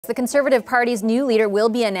The Conservative Party's new leader will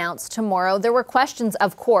be announced tomorrow. There were questions,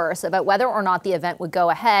 of course, about whether or not the event would go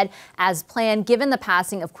ahead as planned, given the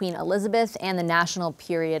passing of Queen Elizabeth and the national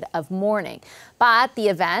period of mourning. But the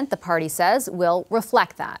event, the party says, will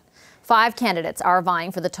reflect that. 5 candidates are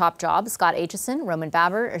vying for the top job: Scott Aitchison, Roman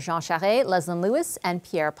Baber, Jean Charest, Leslyn Lewis, and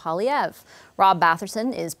Pierre Poilievre. Rob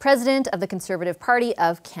Batherson is president of the Conservative Party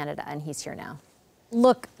of Canada, and he's here now.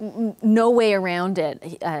 Look, no way around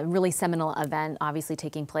it. A really seminal event obviously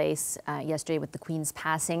taking place yesterday with the Queen's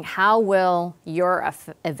passing. How will your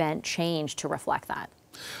event change to reflect that?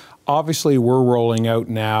 Obviously, we're rolling out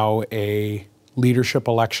now a leadership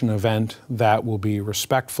election event that will be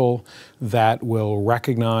respectful, that will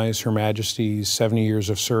recognize Her Majesty's 70 years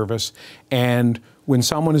of service. And when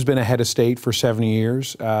someone has been a head of state for 70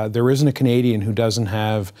 years, there isn't a Canadian who doesn't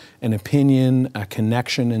have an opinion, a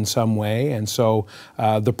connection in some way. And so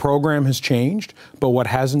the program has changed, but what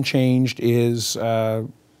hasn't changed is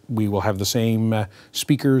we will have the same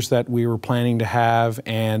speakers that we were planning to have,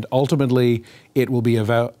 and ultimately it will be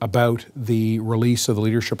about the release of the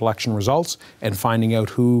leadership election results and finding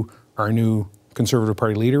out who our new Conservative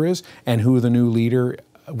Party leader is and who the new leader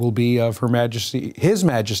will be of His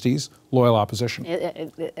Majesty's loyal opposition.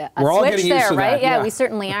 We're all getting used to right? That. Yeah, we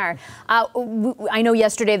certainly are. I know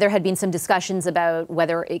yesterday there had been some discussions about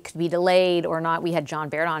whether it could be delayed or not. We had John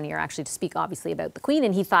Baird on here actually to speak obviously about the Queen,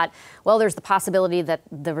 and he thought, well, there's the possibility that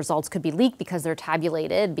the results could be leaked because they're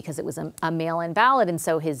tabulated, because it was a mail-in ballot, and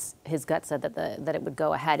so his gut said that it would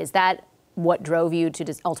go ahead. Is that what drove you to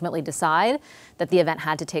ultimately decide that the event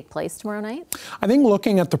had to take place tomorrow night? I think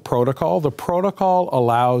looking at the protocol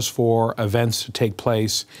allows for events to take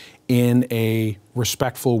place in a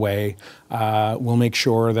respectful way. We'll make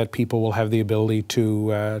sure that people will have the ability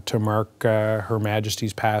to mark Her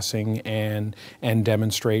Majesty's passing and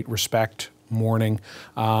demonstrate respect, mourning.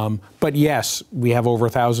 But yes, we have over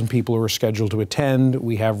 1,000 people who are scheduled to attend.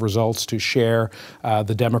 We have results to share.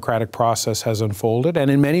 The democratic process has unfolded, and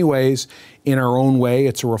in many ways, in our own way,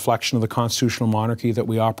 it's a reflection of the constitutional monarchy that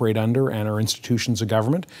we operate under and our institutions of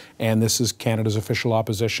government. And this is Canada's official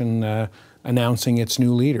opposition announcing its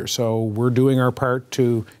new leader. So we're doing our part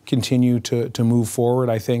to continue to move forward,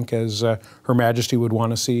 I think, as Her Majesty would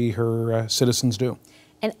want to see her citizens do.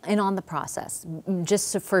 And on the process,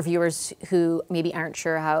 just for viewers who maybe aren't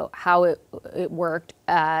sure how it worked,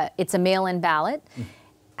 it's a mail-in ballot.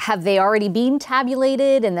 Have they already been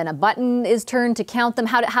tabulated and then a button is turned to count them?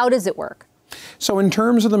 How does it work? So in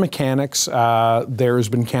terms of the mechanics, there has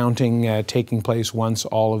been counting taking place once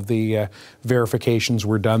all of the verifications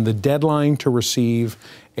were done. The deadline to receive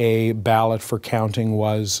a ballot for counting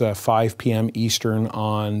was 5 p.m. Eastern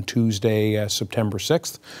on Tuesday, September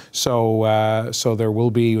 6th. So there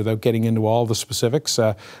will be, without getting into all the specifics,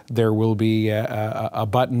 there will be a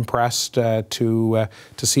button pressed to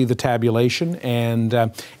see the tabulation, and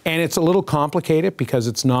it's a little complicated because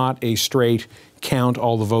it's not a straight count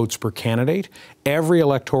all the votes per candidate. Every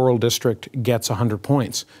electoral district gets 100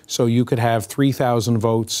 points. So you could have 3,000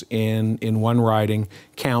 votes in one riding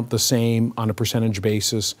count the same on a percentage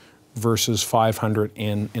basis versus 500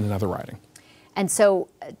 in another riding. And so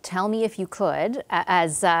tell me, if you could,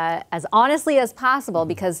 as honestly as possible,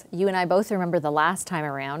 because you and I both remember the last time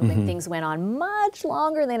around when things went on much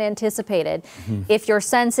longer than anticipated, if your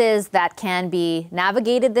sense is that can be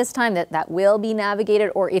navigated this time, that will be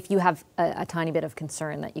navigated, or if you have a tiny bit of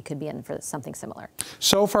concern that you could be in for something similar.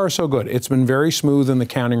 So far, so good. It's been very smooth in the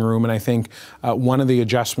counting room, and I think one of the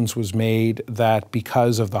adjustments was made that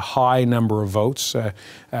because of the high number of votes,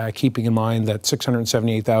 keeping in mind that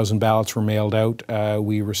 678,000 ballots were mailed out,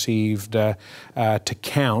 we received to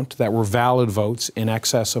count that were valid votes in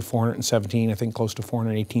excess of 417, I think close to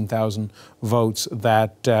 418,000 votes,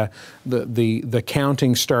 that the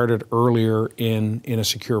counting started earlier in a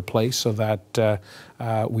secure place so that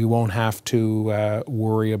we won't have to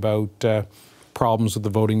worry about problems with the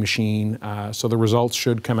voting machine. So the results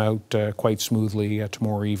should come out quite smoothly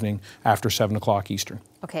tomorrow evening after 7 o'clock Eastern.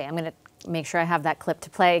 Okay, I'm going to make sure I have that clip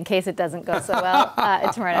to play in case it doesn't go so well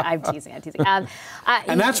tomorrow night. I'm teasing.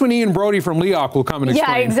 And that's when Ian Brody from Leoc will come and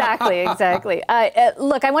explain. Yeah, exactly.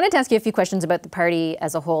 Look, I wanted to ask you a few questions about the party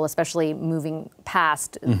as a whole, especially moving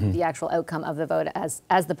past the actual outcome of the vote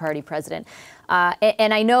as the party president.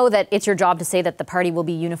 And I know that it's your job to say that the party will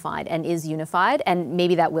be unified and is unified, and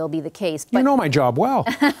maybe that will be the case. But, you know my job well.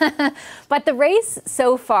 But the race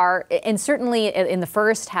so far, and certainly in the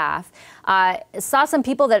first half, saw some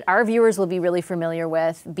people that our viewers will be really familiar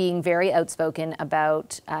with being very outspoken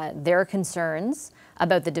about their concerns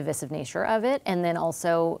about the divisive nature of it, and then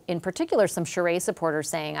also, in particular, some Charest supporters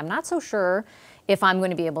saying, I'm not so sure if I'm going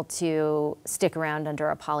to be able to stick around under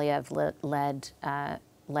a Poilievre-led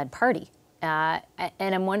led party. And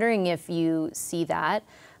I'm wondering if you see that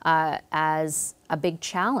as a big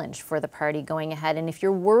challenge for the party going ahead, and if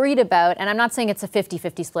you're worried about, and I'm not saying it's a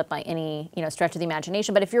 50-50 split by any stretch of the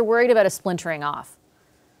imagination, but if you're worried about a splintering off.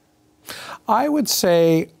 I would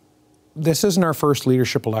say this isn't our first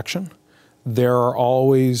leadership election. There are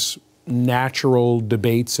always natural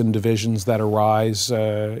debates and divisions that arise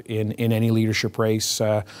in any leadership race.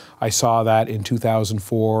 I saw that in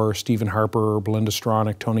 2004, Stephen Harper, Belinda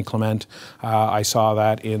Stronach, Tony Clement. I saw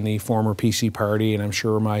that in the former PC party, and I'm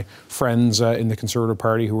sure my friends in the Conservative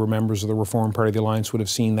Party who were members of the Reform Party of the Alliance would have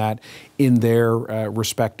seen that in their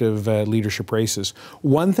respective leadership races.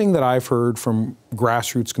 One thing that I've heard from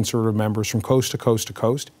grassroots Conservative members from coast to coast to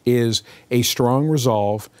coast is a strong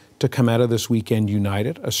resolve to come out of this weekend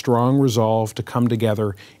united, a strong resolve to come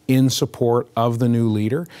together in support of the new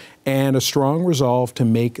leader, and a strong resolve to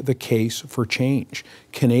make the case for change.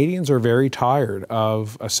 Canadians are very tired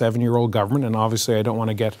of a 7-year-old government, and obviously I don't want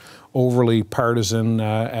to get overly partisan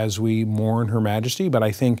as we mourn Her Majesty, but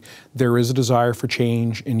I think there is a desire for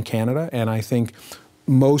change in Canada, and I think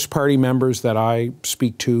most party members that I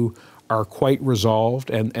speak to are quite resolved,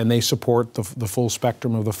 and they support the full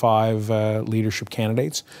spectrum of the 5 leadership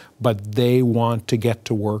candidates, but they want to get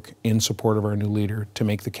to work in support of our new leader to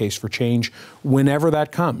make the case for change whenever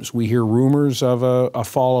that comes. We hear rumors of a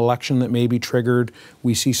fall election that may be triggered.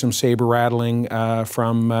 We see some saber rattling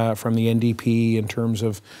from the NDP in terms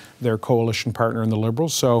of their coalition partner in the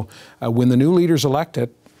Liberals. So when the new leader's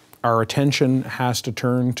elected, our attention has to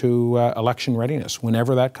turn to election readiness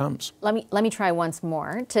whenever that comes. Let me try once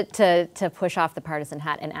more to push off the partisan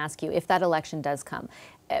hat and ask you, if that election does come,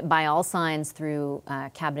 by all signs through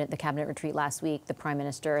the cabinet retreat last week, the Prime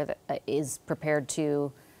Minister is prepared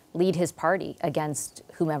to lead his party against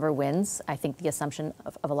whomever wins. I think the assumption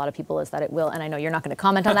of a lot of people is that it will, and I know you're not going to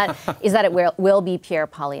comment on that, is that it will be Pierre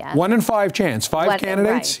Poilievre. 1 in 5 chance. 5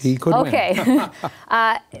 candidates, right. He could win. Okay.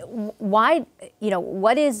 Why?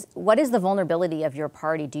 What is the vulnerability of your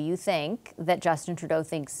party? Do you think that Justin Trudeau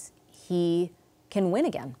thinks he can win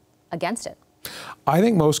again against it? I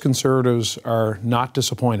think most Conservatives are not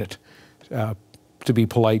disappointed, to be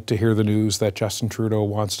polite, to hear the news that Justin Trudeau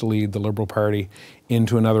wants to lead the Liberal Party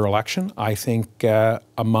into another election. I think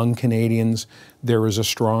among Canadians there is a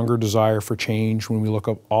stronger desire for change when we look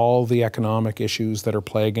at all the economic issues that are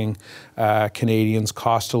plaguing Canadians,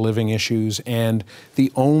 cost of living issues, and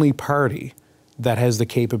the only party that has the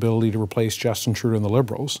capability to replace Justin Trudeau and the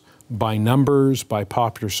Liberals by numbers, by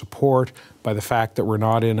popular support, by the fact that we're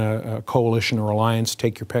not in a coalition or alliance,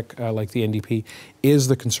 take your pick, like the NDP, is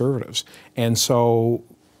the Conservatives. And so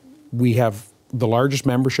we have the largest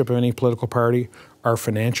membership of any political party. Our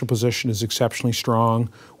financial position is exceptionally strong.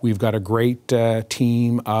 We've got a great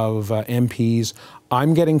team of MPs.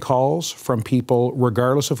 I'm getting calls from people,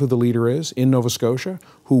 regardless of who the leader is, in Nova Scotia,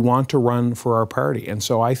 who want to run for our party. And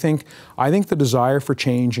so I think the desire for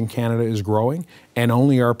change in Canada is growing, and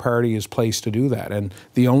only our party is placed to do that. And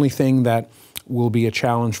the only thing that will be a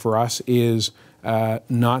challenge for us is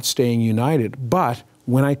not staying united. But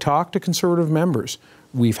when I talk to Conservative members,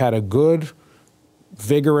 we've had a good,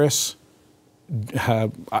 vigorous,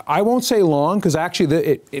 I won't say long, because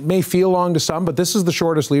actually it may feel long to some, but this is the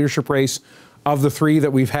shortest leadership race of the 3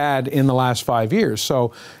 that we've had in the last 5 years.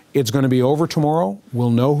 So it's going to be over tomorrow.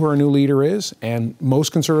 We'll know who our new leader is, and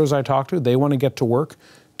most Conservatives I talk to, they want to get to work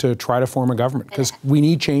to try to form a government, because we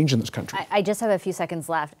need change in this country. I just have a few seconds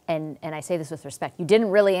left, and I say this with respect. You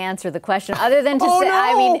didn't really answer the question, other than to say, no!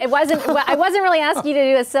 I mean, I wasn't really asking you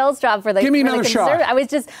to do a sales job for the Give me another shot. I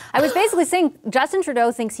was basically saying Justin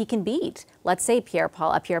Trudeau thinks he can beat, let's say, Pierre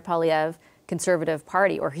Poilievre Conservative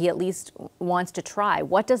Party, or he at least wants to try.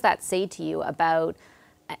 What does that say to you about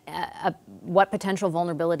what potential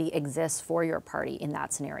vulnerability exists for your party in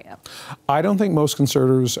that scenario? I don't think most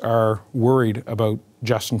Conservatives are worried about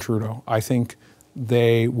Justin Trudeau. I think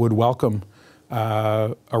they would welcome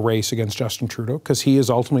a race against Justin Trudeau, because he is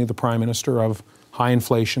ultimately the Prime Minister of high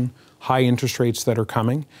inflation, high interest rates that are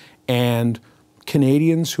coming, and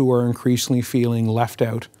Canadians who are increasingly feeling left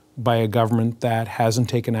out by a government that hasn't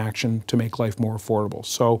taken action to make life more affordable.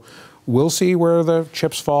 So we'll see where the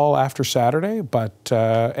chips fall after Saturday, but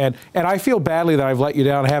and I feel badly that I've let you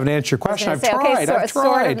down. I haven't answered your question. I've tried. I've tried.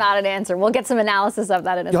 Sort of not an answer. We'll get some analysis of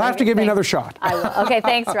that in a second. You'll have to give me another shot. I will. Okay,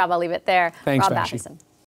 thanks, Rob. I'll leave it there. Thanks, Rob Matheson.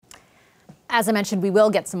 As I mentioned, we will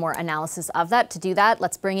get some more analysis of that. To do that,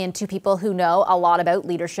 let's bring in 2 people who know a lot about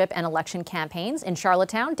leadership and election campaigns. In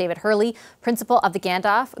Charlottetown, David Hurley, principal of the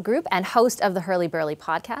Gandalf Group and host of the Hurley Burley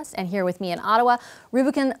podcast. And here with me in Ottawa,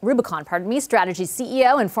 Rubicon, strategy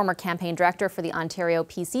CEO and former campaign director for the Ontario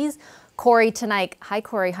PCs, Corey tonight. Hi,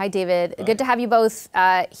 Corey. Hi, David. Hi. Good to have you both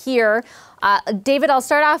here. David, I'll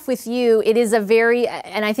start off with you. It is a very,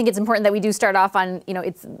 and I think it's important that we do start off on,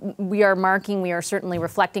 we are certainly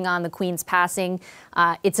reflecting on the Queen's passing.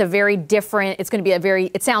 It's a very different, it's going to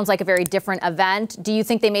be it sounds like a very different event. Do you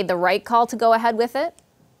think they made the right call to go ahead with it?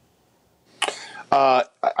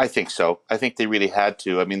 I think so. I think they really had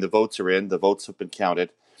to. I mean, the votes are in, the votes have been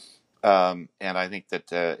counted. And I think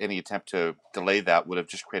that any attempt to delay that would have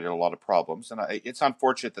just created a lot of problems. And it's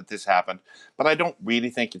unfortunate that this happened, but I don't really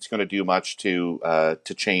think it's going to do much to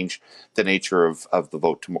change the nature of the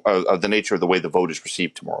vote, the nature of the way the vote is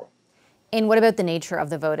received tomorrow. And what about the nature of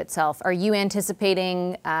the vote itself? Are you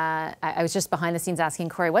anticipating, I was just behind the scenes asking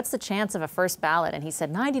Corey, what's the chance of a first ballot? And he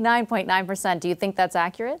said 99.9%. Do you think that's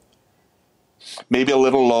accurate? Maybe a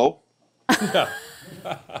little low.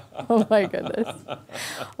 Oh my goodness.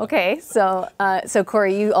 Okay, so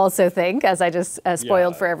Corey, you also think, as I just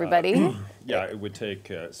spoiled for everybody? Yeah, it would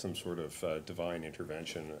take some sort of divine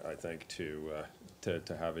intervention, I think, to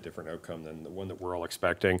have a different outcome than the one that we're all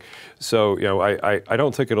expecting. So, I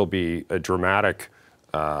don't think it'll be a dramatic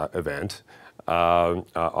event.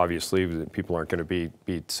 Obviously, people aren't going to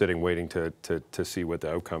be sitting waiting to see what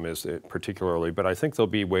the outcome is particularly, but I think they'll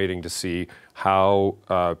be waiting to see how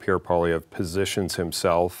Pierre Poilievre positions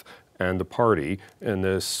himself and the party in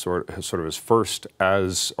this sort of his first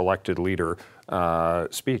as elected leader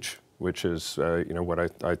speech, which is what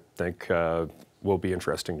I think will be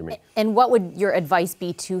interesting to me. And what would your advice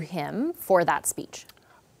be to him for that speech?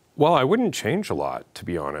 Well, I wouldn't change a lot, to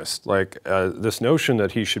be honest. Like this notion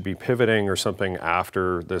that he should be pivoting or something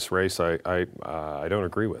after this race, I don't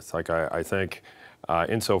agree with. Like I think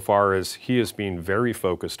insofar as he has been very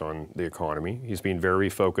focused on the economy, he's been very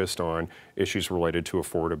focused on issues related to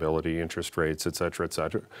affordability, interest rates, et cetera, et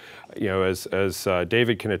cetera. As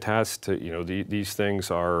David can attest to, these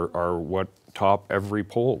things are what top every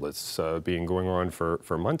poll that's been going on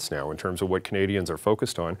for months now in terms of what Canadians are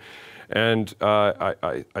focused on. And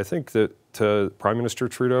I think that Prime Minister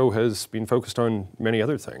Trudeau has been focused on many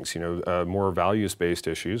other things, more values-based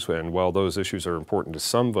issues. And while those issues are important to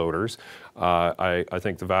some voters, I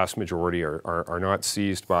think the vast majority are not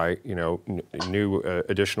seized by, new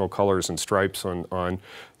additional colors and stripes on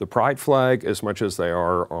the pride flag as much as they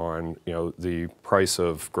are on, the price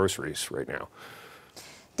of groceries right now.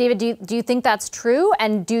 David, do you think that's true?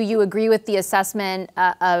 And do you agree with the assessment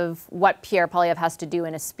of what Pierre Poilievre has to do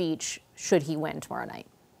in a speech should he win tomorrow night?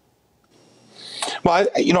 Well,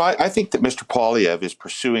 I think that Mr. Poilievre is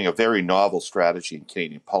pursuing a very novel strategy in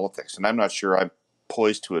Canadian politics, and I'm not sure I'm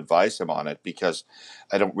poised to advise him on it because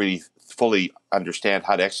I don't really fully understand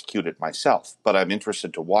how to execute it myself, but I'm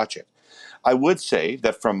interested to watch it. I would say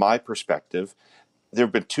that from my perspective, there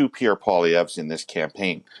have been two Pierre Poilievres in this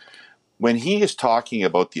campaign. When he is talking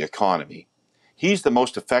about the economy, he's the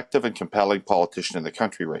most effective and compelling politician in the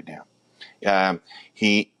country right now.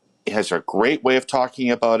 He has a great way of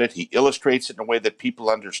talking about it. He illustrates it in a way that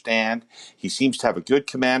people understand. He seems to have a good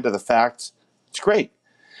command of the facts. It's great.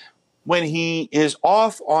 When he is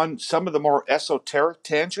off on some of the more esoteric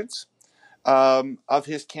tangents of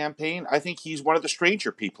his campaign, I think he's one of the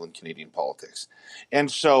stranger people in Canadian politics.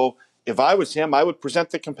 And so if I was him, I would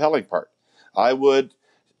present the compelling part. I would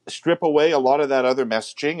strip away a lot of that other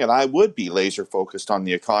messaging, and I would be laser focused on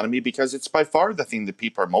the economy because it's by far the thing that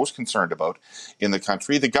people are most concerned about in the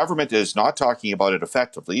country. The government is not talking about it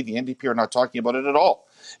effectively. The NDP are not talking about it at all.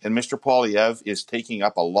 And Mr. Poilievre is taking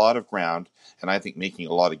up a lot of ground and I think making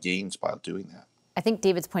a lot of gains by doing that. I think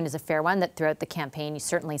David's point is a fair one, that throughout the campaign, you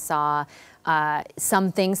certainly saw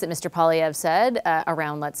some things that Mr. Poilievre said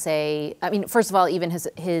around, let's say, I mean, first of all, even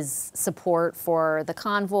his support for the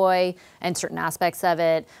convoy and certain aspects of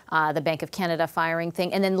it, the Bank of Canada firing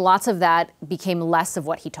thing, and then lots of that became less of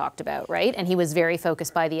what he talked about, right? And he was very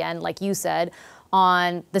focused by the end, like you said,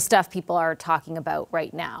 on the stuff people are talking about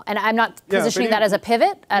right now. And I'm not positioning that as a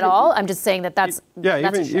pivot at all. I'm just saying that that's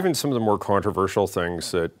even some of the more controversial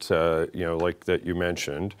things that like that you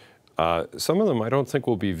mentioned, some of them I don't think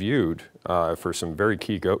will be viewed for some very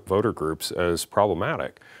key voter groups as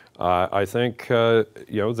problematic. I think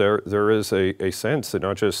there is a sense that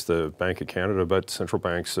not just the Bank of Canada but central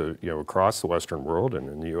banks across the Western world and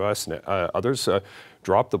in the U.S. and others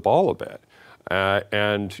dropped the ball a bit.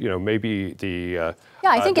 And maybe the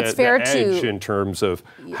I think it's fair the edge to in terms of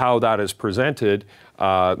how that is presented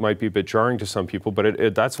might be a bit jarring to some people,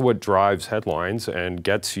 but that's what drives headlines and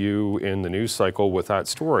gets you in the news cycle with that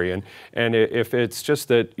story. And if it's just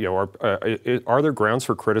that, are there grounds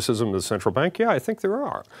for criticism of the central bank? Yeah, I think there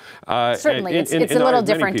are. Certainly, it's a little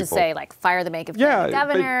different to say, like, fire the Bank of Canada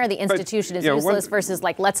governor, the institution is useless, versus,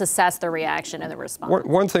 like, let's assess the reaction and the response.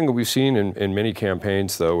 One thing that we've seen in many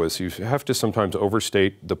campaigns, though, is you have to sometimes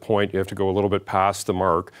overstate the point. You have to go a little bit past the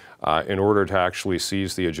mark in order to actually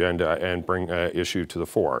seize the agenda and bring an issue to the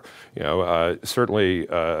fore. Certainly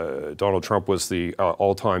Donald Trump was the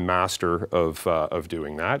all-time master of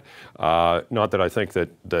doing that. Not that I think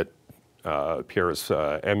that Pierre is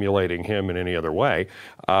emulating him in any other way,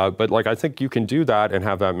 but like I think you can do that and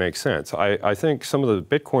have that make sense. I think some of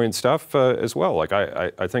the Bitcoin stuff as well. Like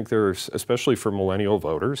I think there's, especially for millennial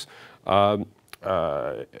voters,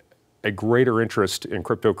 a greater interest in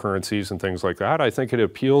cryptocurrencies and things like that. I think it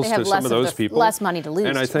appeals to some of those people. Less money to lose.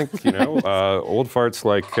 And I think old farts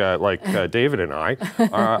like David and I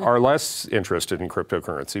are less interested in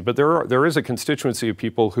cryptocurrency. But there is a constituency of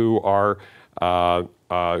people who are going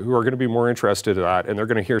to be more interested in that, and they're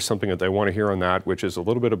going to hear something that they want to hear on that, which is a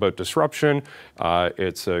little bit about disruption.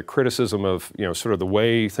 It's a criticism of sort of the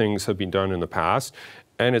way things have been done in the past,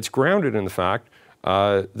 and it's grounded in the fact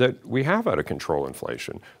that we have out of control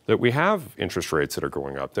inflation, that we have interest rates that are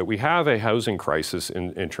going up, that we have a housing crisis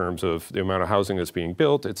in terms of the amount of housing that's being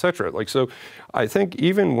built, et cetera. Like, so I think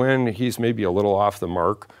even when he's maybe a little off the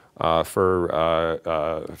mark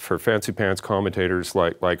for fancy pants commentators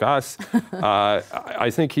like us,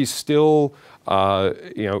 I think he's still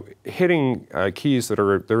hitting keys that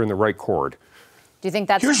are in the right chord. Do you think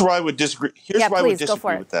that's... Here's where I would disagree. Here's where I would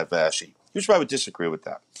disagree with that, Vashi. Here's where I would disagree with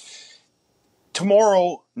that.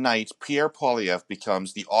 Tomorrow night, Pierre Poilievre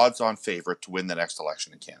becomes the odds-on favorite to win the next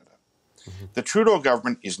election in Canada. Mm-hmm. The Trudeau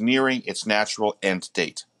government is nearing its natural end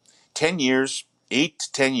date. 10 years, 8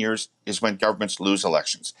 to 10 years is when governments lose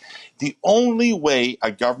elections. The only way a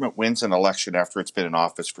government wins an election after it's been in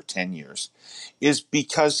office for 10 years is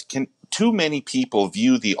because too many people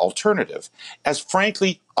view the alternative as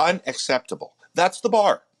frankly unacceptable. That's the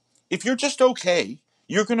bar. If you're just okay,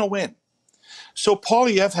 you're going to win. So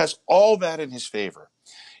Poilievre has all that in his favor.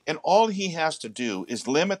 And all he has to do is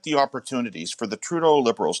limit the opportunities for the Trudeau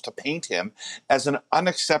Liberals to paint him as an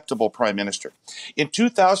unacceptable prime minister. In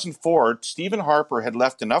 2004, Stephen Harper had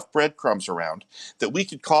left enough breadcrumbs around that we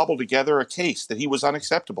could cobble together a case that he was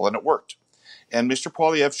unacceptable, and it worked. And Mr.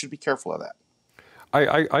 Poilievre should be careful of that.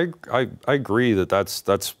 I agree that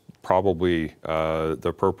that's probably the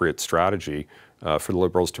appropriate strategy for the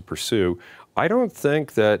Liberals to pursue. I don't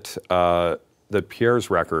think that that Pierre's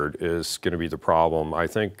record is going to be the problem. I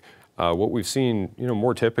think what we've seen,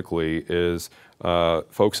 more typically is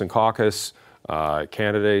folks in caucus,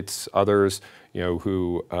 candidates, others,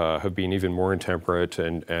 who have been even more intemperate,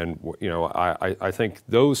 and I think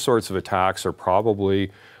those sorts of attacks are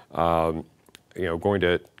probably going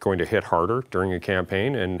to hit harder during a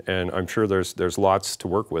campaign, and I'm sure there's lots to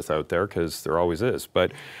work with out there, because there always is.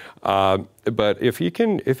 But if he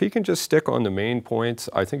can just stick on the main points,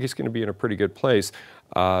 I think he's going to be in a pretty good place.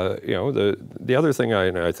 The other thing,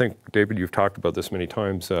 I think, David, you've talked about this many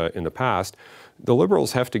times in the past, the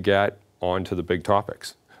Liberals have to get onto the big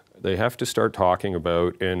topics. They have to start talking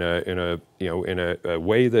about in a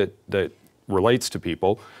way that relates to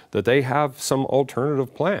people, that they have some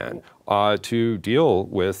alternative plan to deal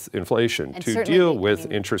with inflation, and to deal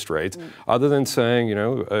with interest rates, other than saying,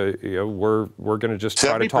 we're going to just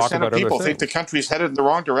try to talk about other things. 70% of people think the country's headed in the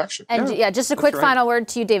wrong direction. And just a quick final word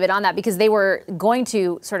to you, David, on that, because they were going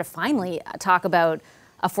to sort of finally talk about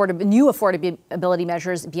new affordability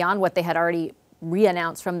measures beyond what they had already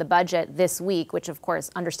re-announced from the budget this week, which of course,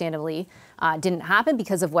 understandably, didn't happen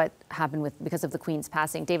because of what happened because of the Queen's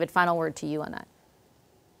passing. David, final word to you on that.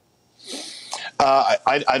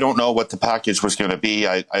 I don't know what the package was going to be.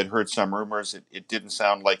 I'd heard some rumors. It didn't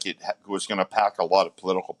sound like it was going to pack a lot of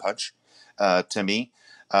political punch to me.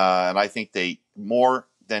 And I think more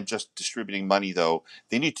than just distributing money, though,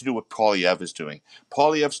 they need to do what Poilievre is doing.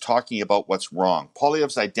 Poilievre's talking about what's wrong.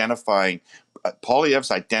 Poilievre's identifying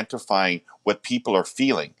what people are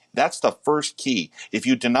feeling. That's the first key. If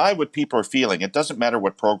you deny what people are feeling, it doesn't matter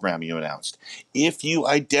what program you announced. If you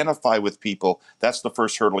identify with people, that's the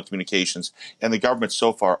first hurdle of communications. And the government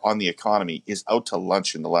so far on the economy is out to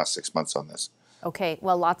lunch in the last 6 months on this. Okay,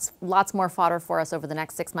 well, lots more fodder for us over the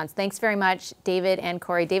next 6 months. Thanks very much, David and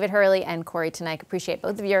Corey. David Hurley and Corey Teneycke. Appreciate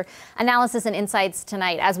both of your analysis and insights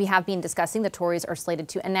tonight. As we have been discussing, the Tories are slated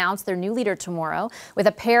to announce their new leader tomorrow with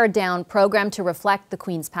a pared-down program to reflect the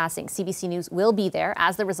Queen's passing. CBC News will be there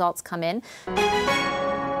as the results come in.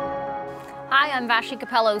 Hi, I'm Vashi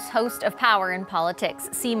Capellos, host of Power in Politics.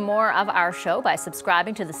 See more of our show by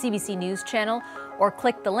subscribing to the CBC News channel or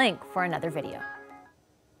click the link for another video.